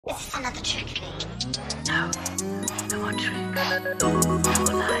Is this another trick game? No, no more tricks.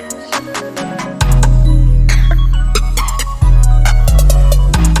 More lies.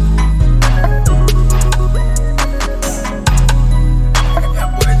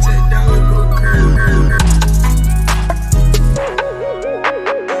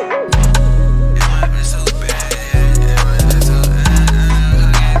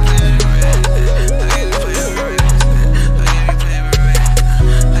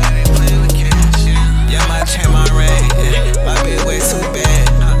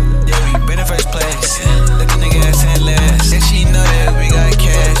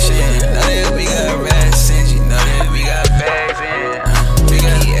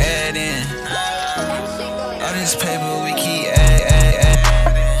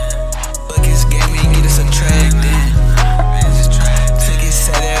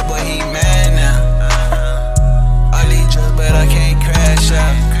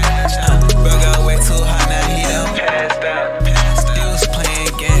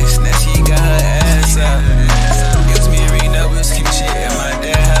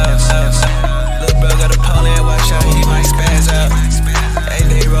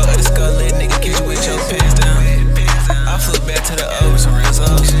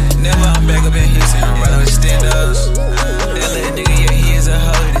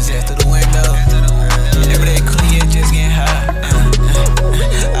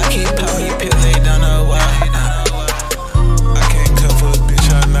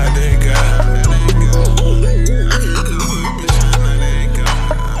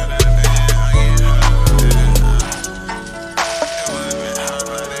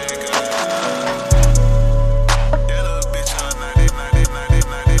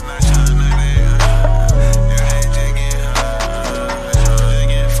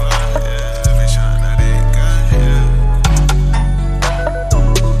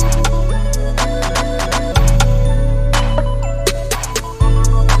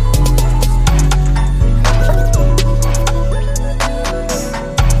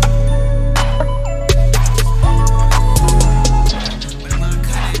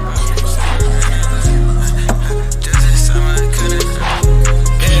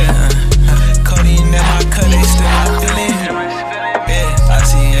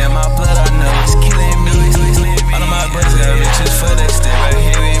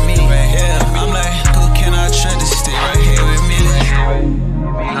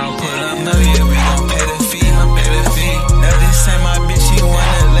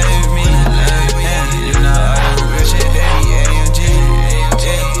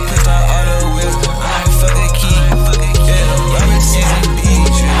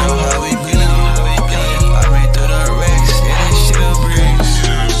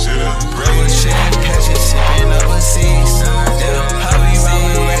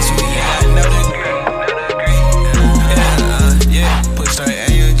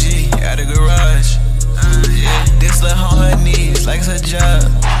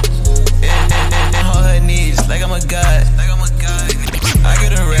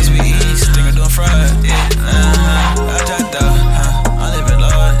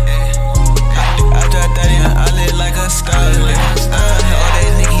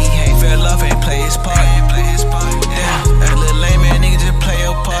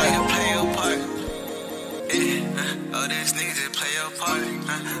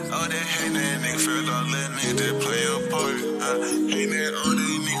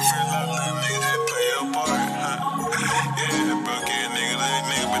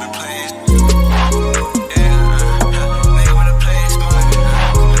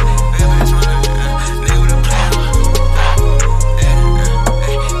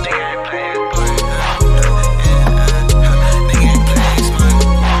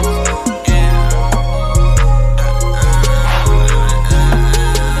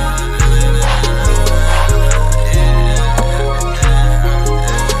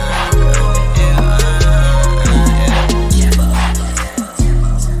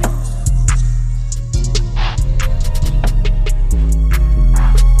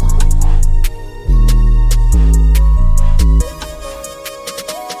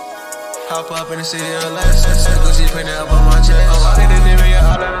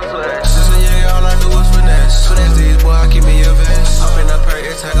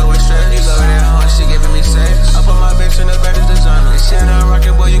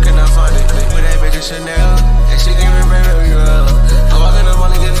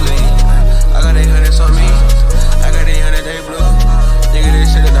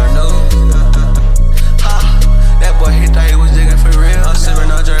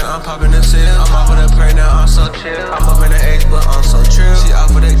 I'm popping the seal. I'm off with a prayer now, I'm so chill. I'm up in the H, but I'm so trill.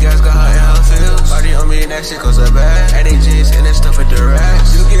 that shit goes up bad. At AGs and that stuff at the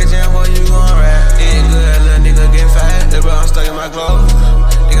racks. You get jammed, boy, you gon' rap. It ain't good, little nigga get fat. Little bro, I'm stuck in my clothes.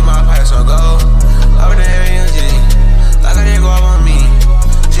 Nigga, my pipes on gold. Up in the area, G. Like I didn't go up on me.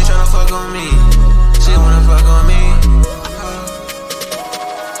 She tryna fuck on me. She wanna fuck on me.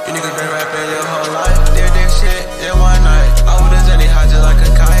 You niggas been rapping your whole life. Did this shit in one night. I would've done it high just like a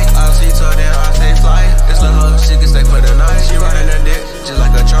kite. I'll see told them I stay fly. This little hoe, she can stay for the night. She riding her dick just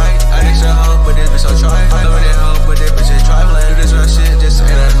like a trike. I think she a hoe, but this bitch so try. I love that hoe, but this bitch is trifling. Do this real shit just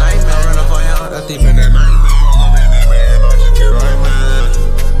ain't a nightmare. Run up on him, that's deep in that night.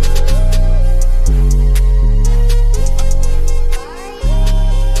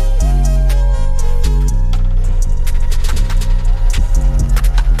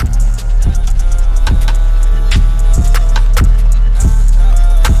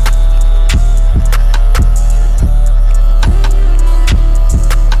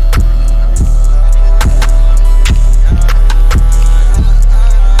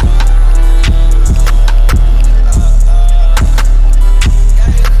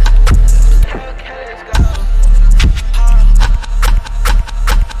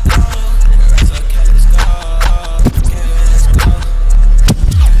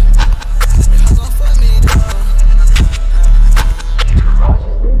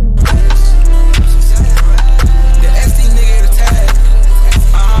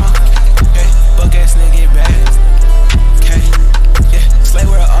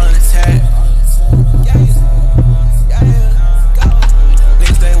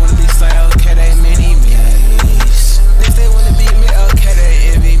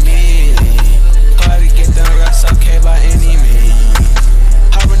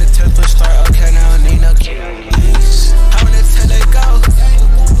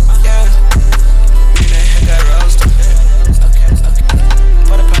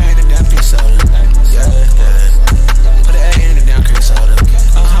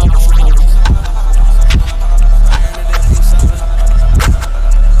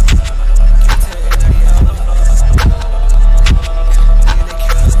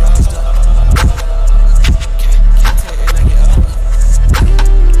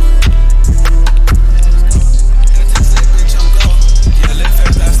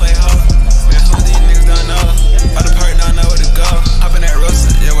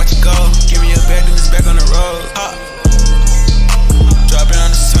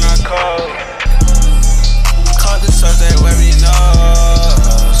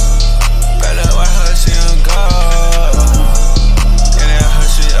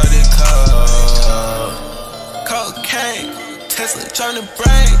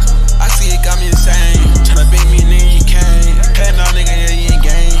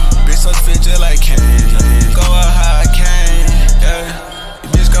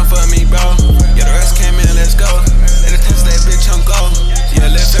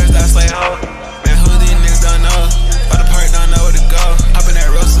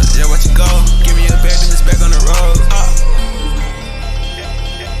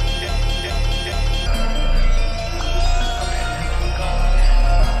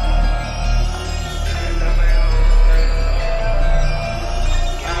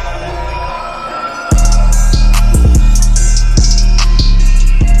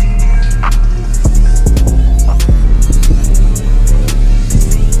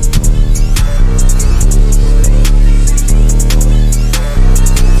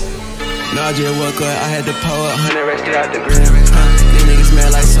 I just woke up, I had to pull up 100 racks, get out the gram. These niggas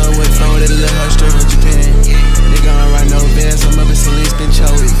mad like Subway, phone with a little hush straight from Japan. Nigga, I don't ride no vans, I'm up in Celine, spin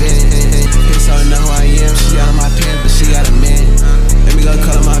cho with Van. Bitch, I know who I am, she out of my pants, but she got a man. Let me go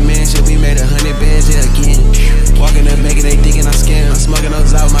call my man, shit, we made 100 bands, yeah, again. Walking up, making they thinking I scam. I'm smoking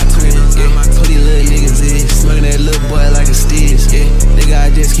those out with my twin, yeah. Put these little niggas in, smoking that little boy like a stitch, yeah. Nigga, I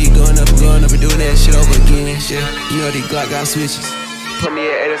just keep going up and doing that shit over again, yeah. You know these Glock got switches. Put me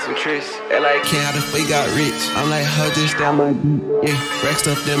at 8 or some tricks. They like, can't how the fuck got rich. I'm like, hoe, just down my beat. Yeah, rack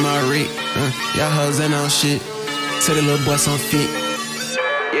stuff in my rig. Y'all hoes ain't on shit. Tell the little boy some fit.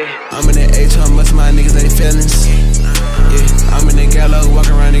 Yeah, I'm in that H, most of my niggas, they felons. Yeah, I'm in that gallo,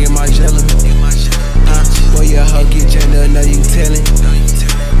 walking around and get my jello. Boy, your hoe get jammed up, know you tellin'.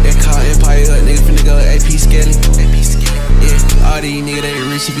 That car Empire up, nigga finna go AP scaling. Yeah, all these niggas, they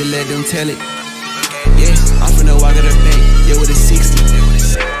rich, you can let them tell it. Yeah, I'm finna walk out the bank, yeah, with a 60.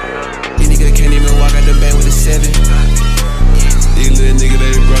 These niggas can't even walk out the bank with a 7. These little niggas,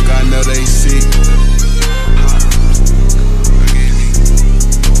 they broke, I know they sick.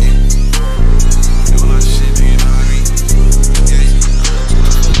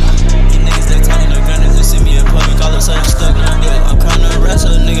 These niggas, they talking their gunners, they see me in public, all of a sudden stuck now. Yeah, I'm counting the rest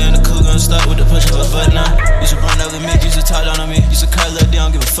of a nigga in the coupe, gun stuck with the push of a button now.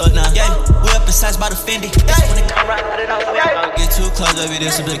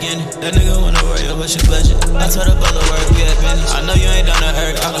 this the beginning. That nigga wanna worry about your budget. I told her about the work, we had business. I know you ain't done the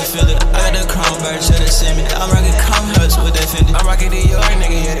hurt, I can feel it. I got the chrome bird, should have sent me. I'm rocking chrome hurts with that Fendi. I'm rocking the York,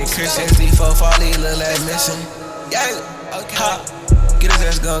 nigga, yeah, they Christian. SD4 Folly, little ass missing. Yeah, okay. Ha. Get his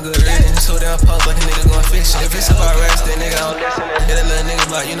ass going good reading. So down post like a nigga going fishing. If it's about rest, then nigga don't listen. Hit a little nigga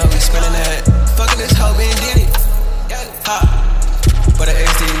block, you know we spinning that. Fucking this hoe, been did it. Ha. But the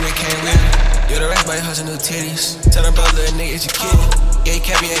XD nigga came with it. Yo, the rest body hustle new titties. Tell them about little nigga, is you kidding? Yeah, he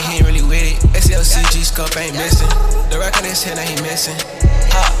can't be, he ain't really with it. SLCG scope ain't missing. The rack on his head, now he missing.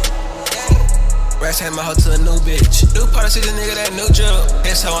 Ha. Rats had my hoe to a new bitch. New part of season, nigga, that new drill.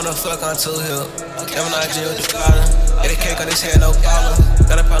 His hoe on the fuck on 2 Hill. Never not jail with the powder. Get a cake on his head, no problem.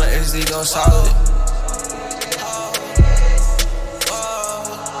 Got a problem, SD gon' solve it.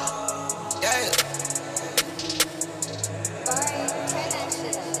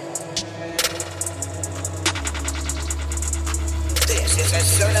 This is a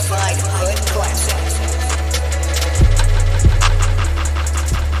certified hood classic.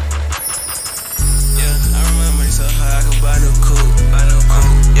 So high, I can buy new coupe.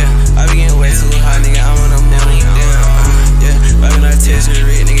 Yeah, I be getting way too high, nigga. I'm on the moon. Yeah, vibing on Texas,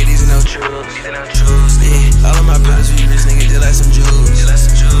 red, nigga. These are no truths. Yeah, all of my brothers be rich, nigga. Just like some Jews.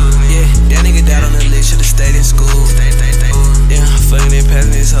 Yeah, that nigga died on the list, should've stayed in school. Yeah, fucking and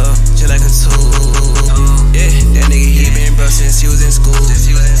passing his hoe, just like a tool. Yeah, that nigga he been broke since he was in school.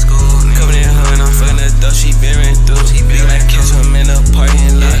 Coming in her and I'm fucking the dope, she been ran through. Big like catch him in the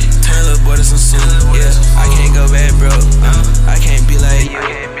parking lot. Turn a little boy to some suit. Yeah, I can't go back, bro. I can't be like you.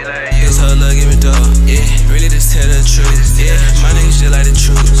 His whole love give me dope. Yeah, really just tell the truth. Yeah, my niggas just like the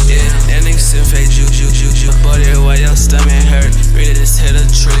truth. Yeah, that nigga still fake juice. Bought it while your stomach hurt. Really just tell the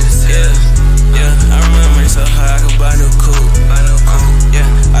truth. Yeah, I remember so high, I could buy new coupe. Yeah,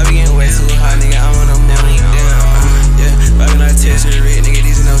 I be getting way too high, nigga. I'm on the moon. Yeah, vibing on Texas, red, nigga.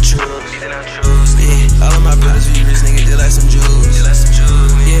 These are no truths. Yeah, all of my brothers be rich, nigga. Just like some Jews.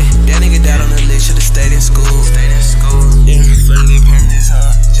 Yeah, that nigga died on the list, should've stayed in school. Yeah, fucking and passing his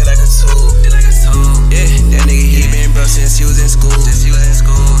hoe, just like a tool. Yeah, that nigga he been broke since he was in school.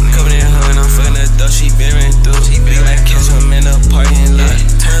 Coming in her and I'm fucking the dope, she been ran through. Big like catch him in the parking lot.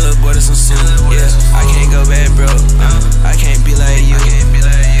 Turn a little boy to some suit. Yeah, I can't go back, bro. I can't be like you.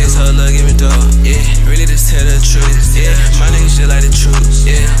 His whole love give me dope. Yeah, really just tell the truth. Yeah, my niggas just like the truth.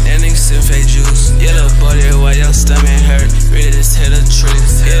 Yeah, that nigga still fake juice. Yeah, little boy there while your stomach hurt. Really just tell the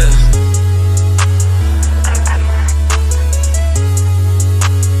truth. Yeah.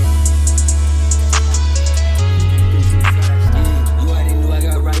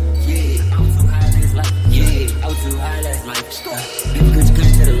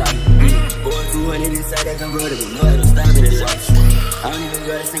 Inside that convertible, no, it'll stop it in life. I don't even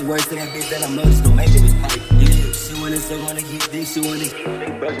gotta sing words to that bitch that I'm just gon' make it this pipe. Yeah, she wanna suck on the hit, then she wanna keep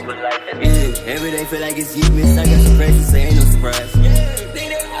big broken with life. Yeah, every day feel like it's you, miss. I got some crazy, so ain't no surprise. Yeah, they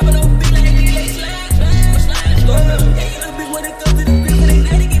never have no big like they like slide. Yeah, you little bitch wanna come to the bitch, but they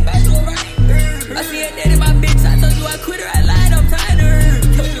let it get back to her right. I see her dead in my bitch, I told you I quit her, I lied, I'm tired of her.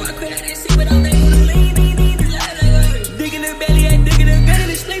 Told you I quit her, that shit, but I'm able to lean, just like her. Digging her belly, I digging her gun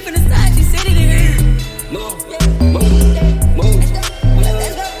in the sleep from the side, she said it in her.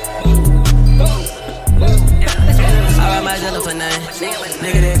 I ride my jello for nothing.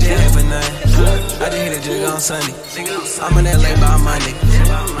 Nigga, that jet for nothing. I just hit a jig on Sunday. I'm in LA by Monday.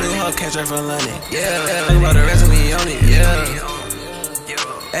 New hoe catch her from London. Yeah, think about the rest of me on it. Yeah.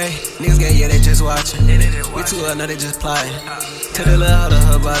 Hey, niggas get they just watching. We too up, now they just plotting. Tell the little hoe to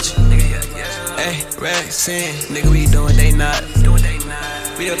her about you. Hey, Rex, sin, nigga, we doing they not.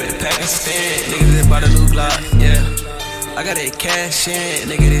 We up in Pakistan, nigga just bought a new Glock, yeah. I got that cash in,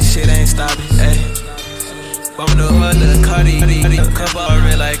 nigga, this shit ain't stopping, ayy. Bumpin' the hood, little Cardi, cup all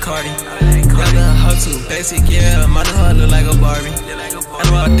red like Cardi. Got little hoe too basic, yeah, my new hood look like a Barbie. I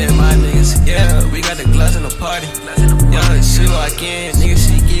know out there, my niggas, yeah, we got the gloves in the party. Yeah, she walk in, nigga,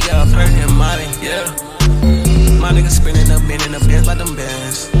 she geek out, perk and Molly, yeah. My niggas spinning up, bending the bands by them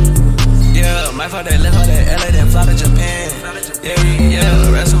bands. Yeah, might fuck that little hoe that LA, then fly to Japan.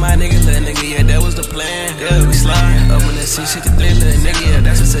 Yeah, rest of my niggas, little nigga, yeah, that was the plan. Yeah, we slide up in the C63, little nigga, yeah,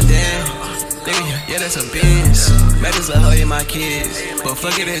 that's a sedan. Nigga, yeah, that's a Benz. Matters a hoe in my kids, but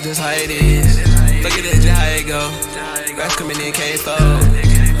fuck it, it's just how it is. Fuck it, it's just how it go. Rats coming in, can't fold.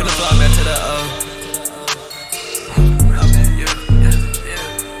 Finna fall back to the O.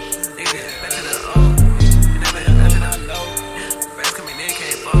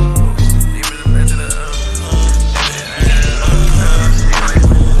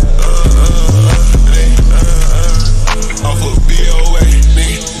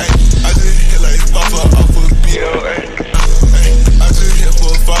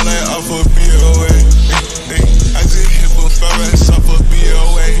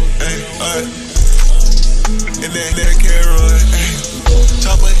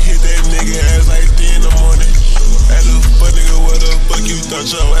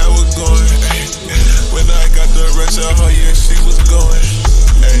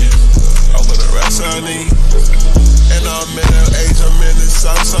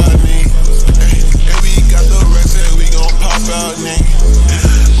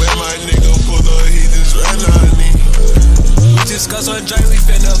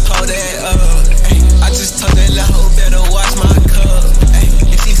 finna pull that up. I just told that little hoe better watch my cup.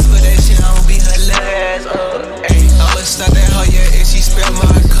 If she split that shit, I'ma beat her little ass up. I'ma stop that hoe, yeah, if she spill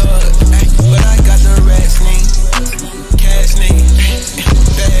my cup. But I got the rest, nigga. Cash, nigga.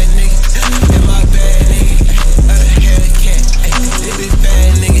 Bad nigga. In my bad nigga. Other Hellcat. This is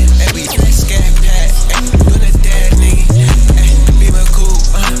bad nigga. We scat pack. Doing the dash, nigga. Be my cool.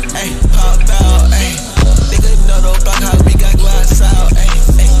 Pop out. Nigga know the block how we got glass out.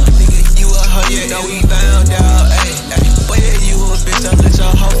 Nigga, you a hoe, yeah, no, we found out. Boy, yeah, you a bitch, don't let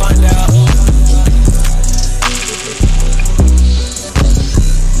your hoe find out.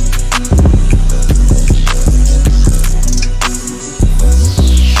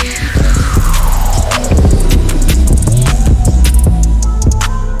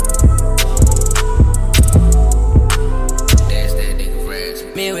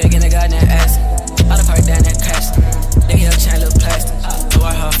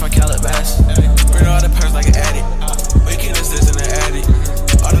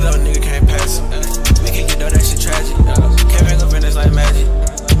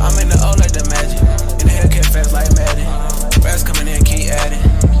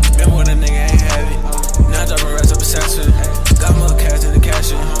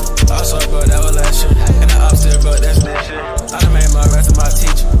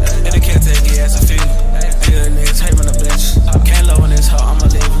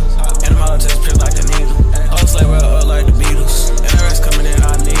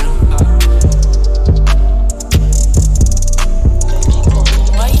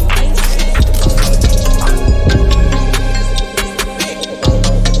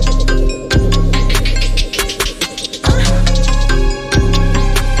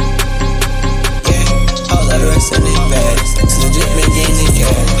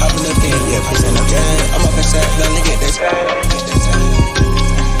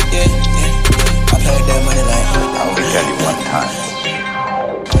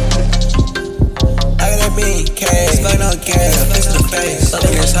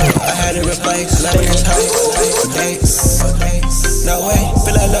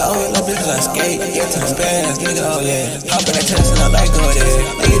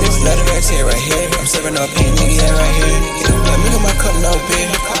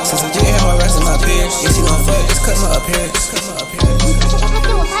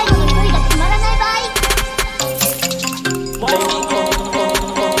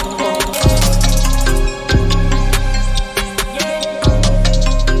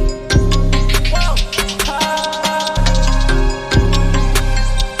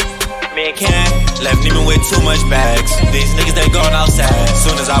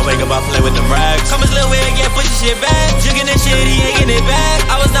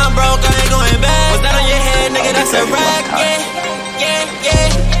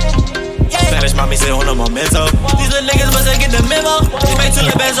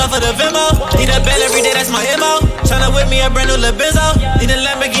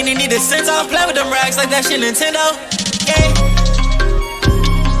 Nintendo,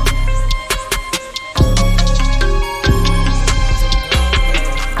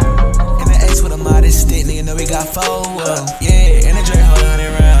 In the Ace with a modest stick, nigga know we got 4. Yeah, and the Dre hold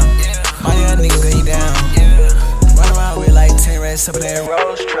 100 round. My young nigga lay down. Run around with like 10 rats up in that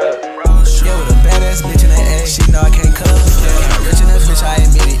Rose truck. Yeah, with a badass bitch in the A. She know I can't cook. Yeah, rich in this bitch, I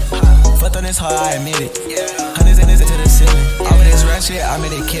admit it. Fucked on this hard, I admit it. Hundreds and this to the ceiling. All of this rap shit, I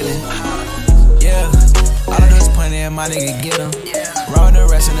made it killing. Yeah. All of this pointing at my nigga, get him. Rolling the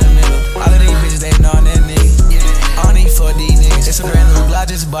rest in the middle. All of these bitches, they know that nigga. I don't need 4D niggas. It's a brand new block,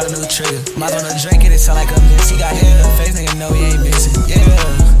 just bought a new trigger. Might wanna drink it, it sound like a miss. He got hair in the face, nigga know he ain't missing. Yeah,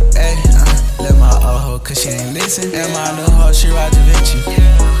 hey, let my old hoe, cause she ain't listen. And my new hoe, she ride Da Vinci.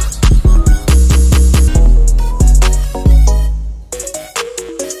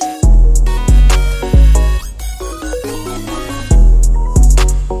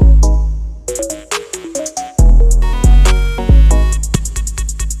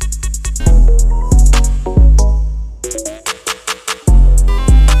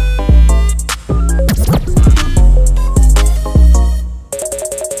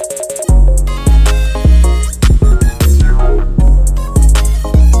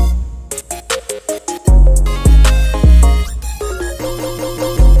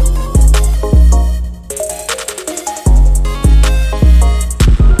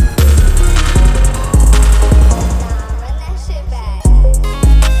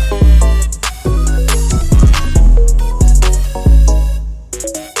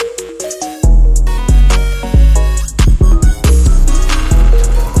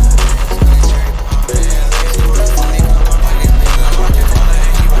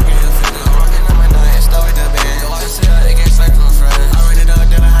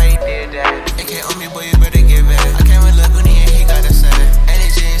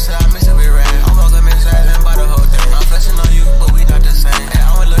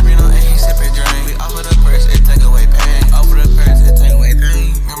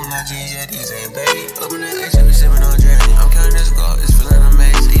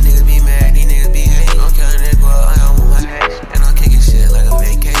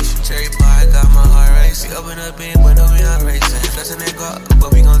 up in, but no, we not racing. Flexing that guap,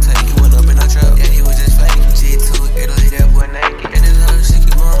 but we gon' take it. Went up in our truck, yeah, he was just fake. G2, it'll leave that boy naked. And this hoe, she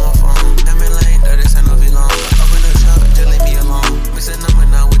keep on my phone. That man lane, though, this ain't no be long. Open the trap, just leave me alone. Mix a number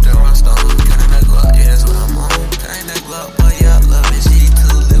now with the round stone. Counting that guap, yeah, that's what I'm on. Counting that guap, but yeah, I love it.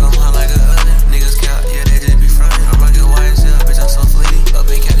 G2, live on high like a oven. Niggas count, yeah, they just be frontin'. I'm rockin' YSL, bitch, I'm so fleety. Up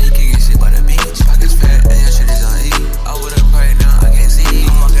in Cali, kickin' shit by the beach. Pockets fat, and your shit is on E. I would've prayed, now I can't see.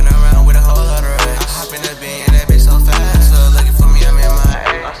 I'm walking around with a whole lot of racks. I hop in the bin, and that bitch so fast. So looking for me, I'm in my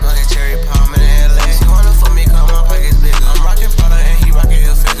A. I'm smoking cherry palm in LA. She wanna for me, cause my pockets bigger. I'm rockin' Prada, and he rockin'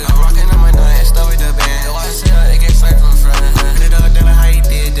 heel figure. I'm rockin' on my nut and stuff with the band. The YSL, it get straight from front. Put it all down like how he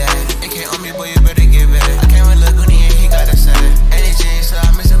did that. It can't on me, boy, you better get back. I came with Lil Goody, and he got the sack. And he changed, so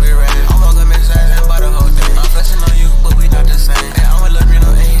I miss it with rap. I'm walking mix ass and buy the whole thing. I'm flexing on you, but we not the same. And I'm with Lil Reno,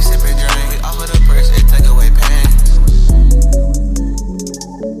 and he sippin' drink. We offer the purse, it take away pain.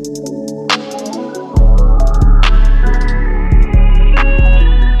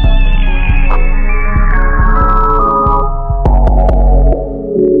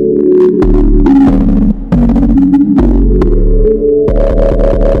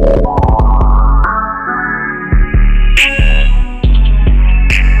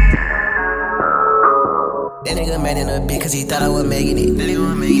 That nigga mad in a bit cause he thought I was making it.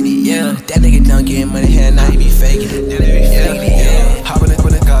 Yeah, that nigga don't get money here, now he be faking it. Yeah. Hop in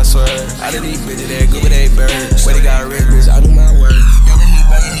the car, swear. Out of these bitches, they go with they birds. Where they got Reverb, I do my work.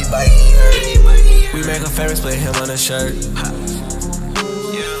 He bite, he hurt. We make a famous, put him on a shirt.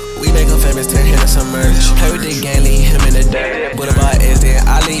 We make him famous, turn him to some merch. Play with the gang, leave him in the dirt. What about S, then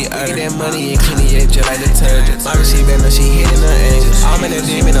I leave Get that money and clean it just like detergent. My receipt back, no, she hitting her angles. I'm in the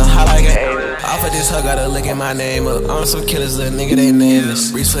demon, I'm hot like an angel. Off of this hoe, gotta look at my name up. I'm some killers, little nigga, they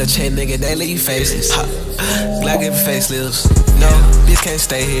nameless. Reach for a chain, nigga, they leave faceless. Black and facelifts. No, bitch can't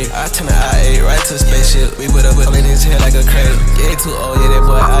stay here. I turn the IA right to a spaceship. We put up with in his head like a cradle. Yeah, too old, yeah, that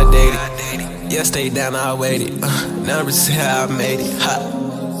boy outdated. Yeah, stay down, I waited. Now I'm just here, I made it.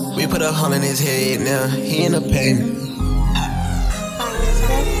 We put a hole in his head, now he in the payment.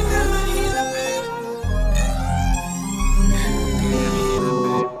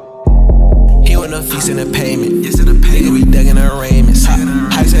 He want no feast in the payment. Nigga, we dugging our raiments.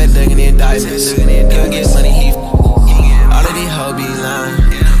 I said dugging in diamonds. He'll get money, he all of these hoes be lying.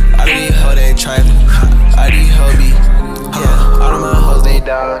 All of these hoes, they trifling. All of these hoes be, yeah, all of my hoes, they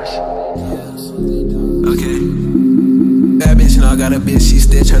dogs. Okay. That bitch, you know, I got a bitch, she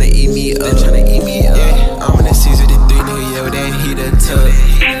still tryna eat me up. Yeah, I'm in the season with the 3 nigga, yeah, with that heater tub.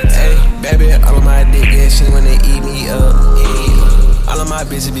 Hey, baby, all of my dick, yeah, she wanna eat me up. All of my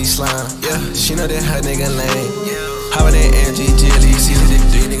bitches be slime, yeah, she know that her nigga lame. How about that Angie Jelly, season with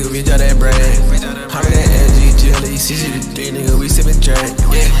the 3 nigga, we draw that bread. How about that Angie Jelly, season with the 3 nigga, we sippin' drink.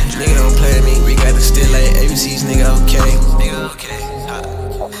 Yeah, nigga don't play me, we got the still like ABC's, nigga, okay. Nigga, okay,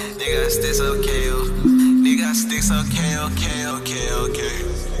 nigga, sticks okay, Nigga, sticks okay.